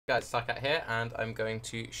guys, Tarke here, and I'm going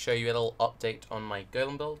to show you a little update on my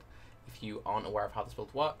Golem build. If you aren't aware of how this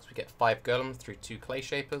build works, we get 5 Golems through 2 Clay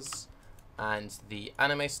Shapers and the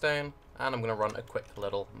Anime Stone, and I'm going to run a quick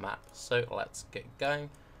little map. So let's get going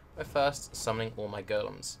by first summoning all my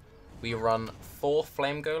Golems. We run 4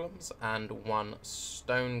 Flame Golems and 1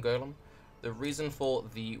 Stone Golem. The reason for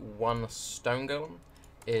the 1 Stone Golem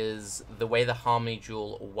is the way the Harmony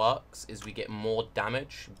Jewel works is we get more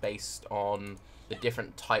damage based on the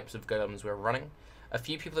different types of golems we're running. A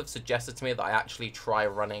few people have suggested to me that I actually try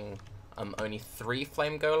running only 3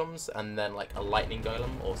 flame golems and then like a lightning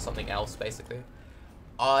golem or something else basically.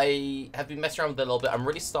 I have been messing around with it a little bit. I'm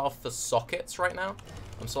really starved for sockets right now.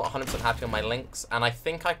 I'm still 100% happy on my links, and I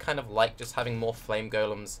think I kind of like just having more flame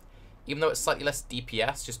golems, even though it's slightly less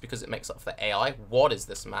DPS, just because it makes up for AI. What is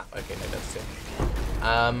this map? Okay, no, that's it.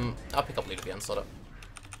 I'll pick up Leader the Unsolder.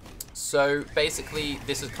 So basically,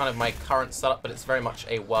 this is kind of my current setup, but it's very much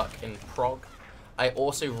a work in prog. I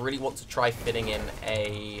also really want to try fitting in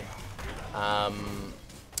a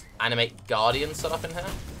animate guardian setup in here.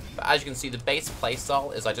 But as you can see, the base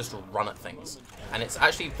playstyle is I just run at things, and it's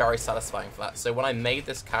actually very satisfying for that. So when I made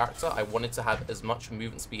this character, I wanted to have as much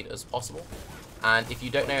movement speed as possible. And if you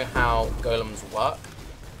don't know how golems work,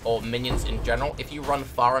 or minions in general, if you run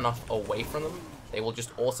far enough away from them, they will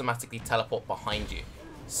just automatically teleport behind you.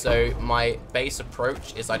 So my base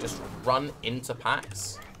approach is I just run into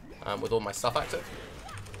packs with all my stuff active,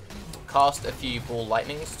 cast a few ball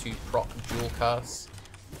lightnings to proc Jewel Curse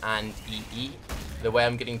and EE. The way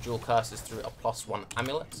I'm getting Jewel Curse is through a +1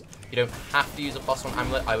 amulet. You don't have to use a +1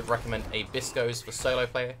 amulet. I would recommend a Bisco's for solo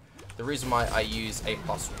play. The reason why I use a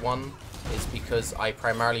 +1 is because I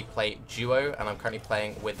primarily play duo, and I'm currently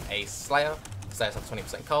playing with a Slayer. Slayers have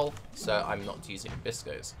 20% cull, so I'm not using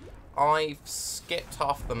Bisco's. I've skipped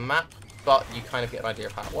half the map, but you kind of get an idea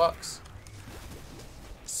of how it works.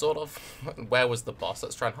 Sort of. Where was the boss?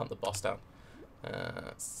 Let's try and hunt the boss down.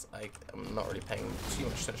 I'm not really paying too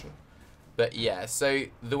much attention. But yeah, so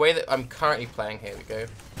the way that I'm currently playing, here we go,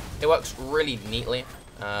 it works really neatly.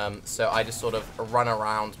 So I just sort of run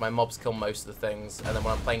around, my mobs kill most of the things, and then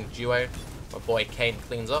when I'm playing duo, my boy Kane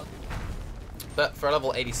cleans up. But for a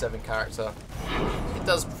level 87 character, it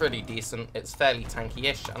does pretty decent. It's fairly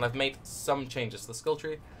tanky-ish, and I've made some changes to the skill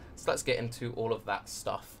tree. So let's get into all of that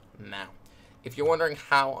stuff now. If you're wondering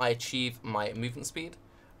how I achieve my movement speed,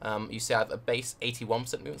 you see I have a base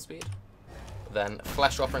 81% movement speed. Then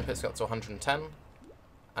Flesh Offering puts it up to 110.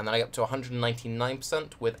 And then I get up to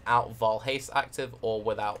 199% without Val Haste active or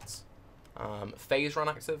without Phase Run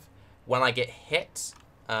active. When I get hit,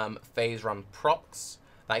 Phase Run procs.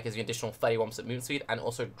 That gives me additional 31% movement speed, and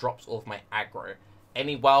also drops all of my aggro.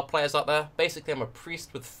 Any WoW players out there? Basically, I'm a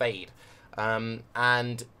priest with Fade. And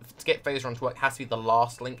to get Phase Run to work, it has to be the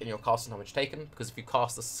last link in your casting damage taken, because if you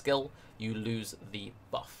cast a skill, you lose the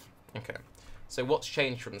buff. Okay, so what's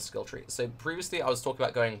changed from the skill tree? So previously, I was talking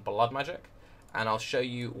about going Blood Magic, and I'll show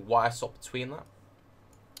you why I swapped between that.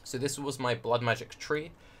 So this was my Blood Magic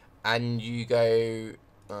tree, and you go,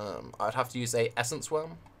 I'd have to use a Essence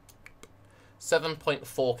Worm.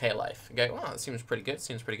 7.4k life. You go, wow, that seems pretty good,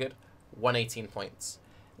 118 points.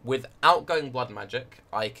 Without going Blood Magic,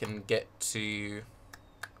 I can get to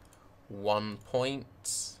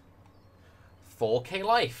 1.4k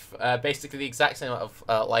life. Basically the exact same amount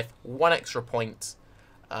of life, 1 extra point.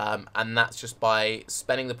 And that's just by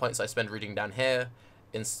spending the points I spend reading down here,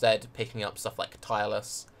 instead picking up stuff like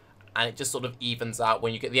Tireless. And it just sort of evens out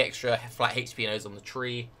when you get the extra flat HP nodes on the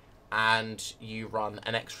tree, and you run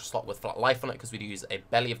an extra slot with flat life on it, because we do use a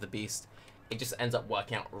Belly of the Beast. It just ends up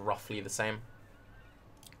working out roughly the same.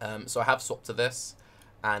 So I have swapped to this,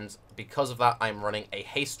 and because of that, I'm running a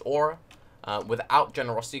Haste Aura without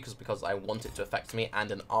Generosity, because I want it to affect me, and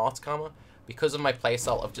an Art Karma. Because of my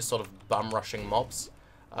playstyle of just sort of bum rushing mobs,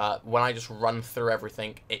 when I just run through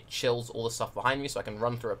everything, it chills all the stuff behind me, so I can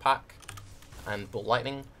run through a pack and Ball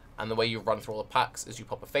Lightning. And the way you run through all the packs is you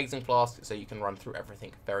pop a Phasing Flask, so you can run through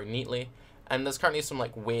everything very neatly. And there's currently some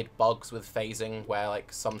like weird bugs with phasing, where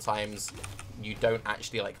like sometimes you don't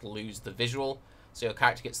actually like lose the visual, so your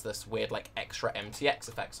character gets this weird like extra MTX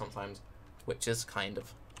effect sometimes, which is kind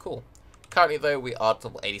of cool. Currently though, we are at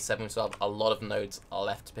level 87, so I have a lot of nodes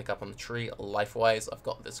left to pick up on the tree life-wise. I've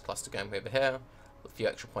got this cluster going over here, a few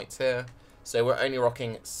extra points here. So we're only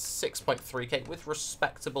rocking 6.3k with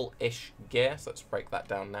respectable-ish gear, so let's break that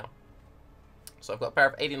down now. So I've got a pair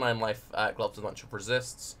of 89 life gloves with a bunch of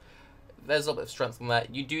resists. There's a little bit of strength on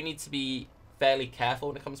that. You do need to be fairly careful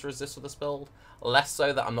when it comes to resist with this build. Less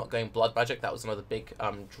so that I'm not going Blood Magic. That was another big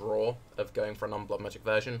draw of going for a non-Blood Magic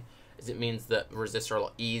version, is it means that resists are a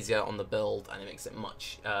lot easier on the build, and it makes it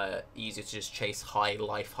much easier to just chase high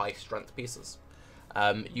life, high strength pieces.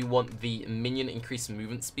 You want the Minion increased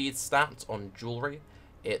movement speed stat on Jewelry.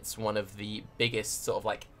 It's one of the biggest sort of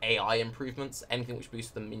like AI improvements. Anything which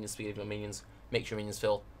boosts the minion speed of your minions makes your minions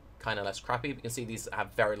feel kind of less crappy. But you can see these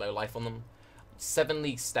have very low life on them. 7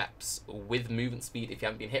 league steps with movement speed if you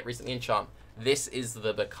haven't been hit recently enchant. This is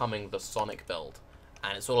the becoming the Sonic build.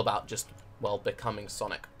 And it's all about just, well, becoming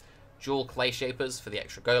Sonic. Dual Clay Shapers for the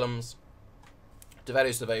extra Golems.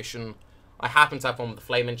 Devoto's Devotion. I happen to have one with the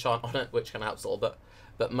Flame enchant on it, which kind of helps a little bit.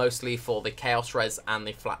 But mostly for the Chaos Res and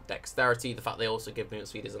the flat Dexterity. The fact they also give movement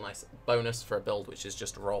speed is a nice bonus for a build which is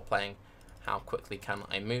just role-playing how quickly can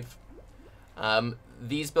I move.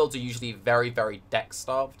 These builds are usually very, very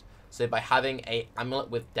Dex-starved. So by having a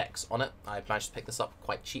Amulet with Dex on it, I've managed to pick this up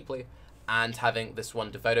quite cheaply. And having this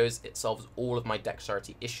one Devoto's, it solves all of my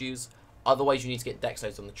Dexterity issues. Otherwise, you need to get Dex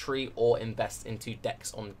nodes on the tree or invest into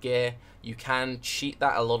Dex on gear. You can cheat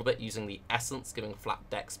that a little bit using the Essence, giving a flat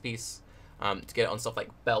Dex piece. To get it on stuff like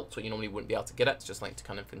belts where you normally wouldn't be able to get it. It's just something to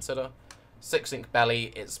kind of consider. 6-Ink Belly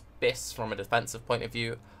is BIS from a defensive point of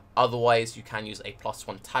view. Otherwise, you can use a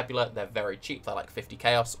 +1 Tabular. They're very cheap. They're like 50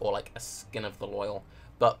 Chaos or like a Skin of the Loyal.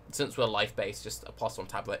 But since we're life-based, just a +1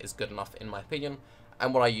 Tabular is good enough in my opinion.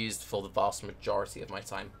 And what I used for the vast majority of my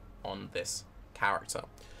time on this character.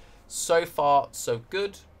 So far, so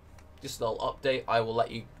good. Just a little update. I will let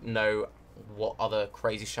you know what other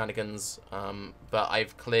crazy shenanigans. But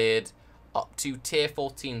I've cleared up to tier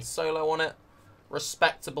 14 solo on it.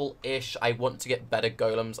 Respectable-ish. I want to get better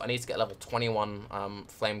golems. I need to get level 21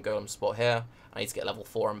 flame golem support here. I need to get level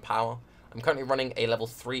 4 empower. I'm currently running a level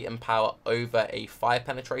 3 empower over a fire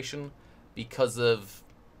penetration because of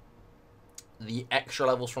the extra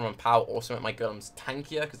levels from empower also make my golems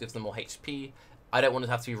tankier because it gives them more HP. I don't want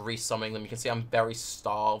to have to be resummoning them. You can see I'm very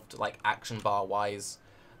starved, like action bar wise.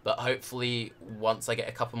 But hopefully, once I get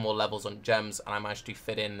a couple more levels on gems and I manage to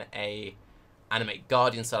fit in a Animate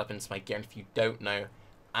Guardian setup into my gear, and if you don't know,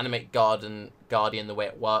 Animate Guardian, the way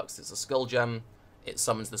it works, it's a skill gem. It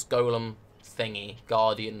summons this golem thingy,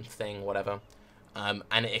 guardian thing, whatever.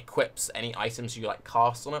 And it equips any items you like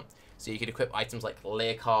cast on it. So you could equip items like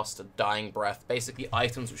Lair Cast, Dying Breath, basically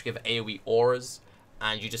items which give AoE auras.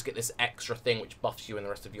 And you just get this extra thing which buffs you and the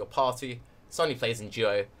rest of your party. Someone who plays in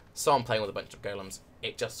duo, someone playing with a bunch of golems.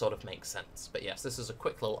 It just sort of makes sense. But yes, this is a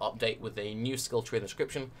quick little update with a new skill tree in the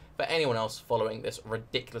description. For anyone else following this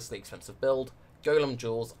ridiculously expensive build, Golem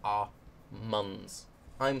jewels are muns.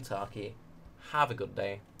 I'm Tarke. Have a good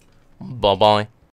day. Bye-bye.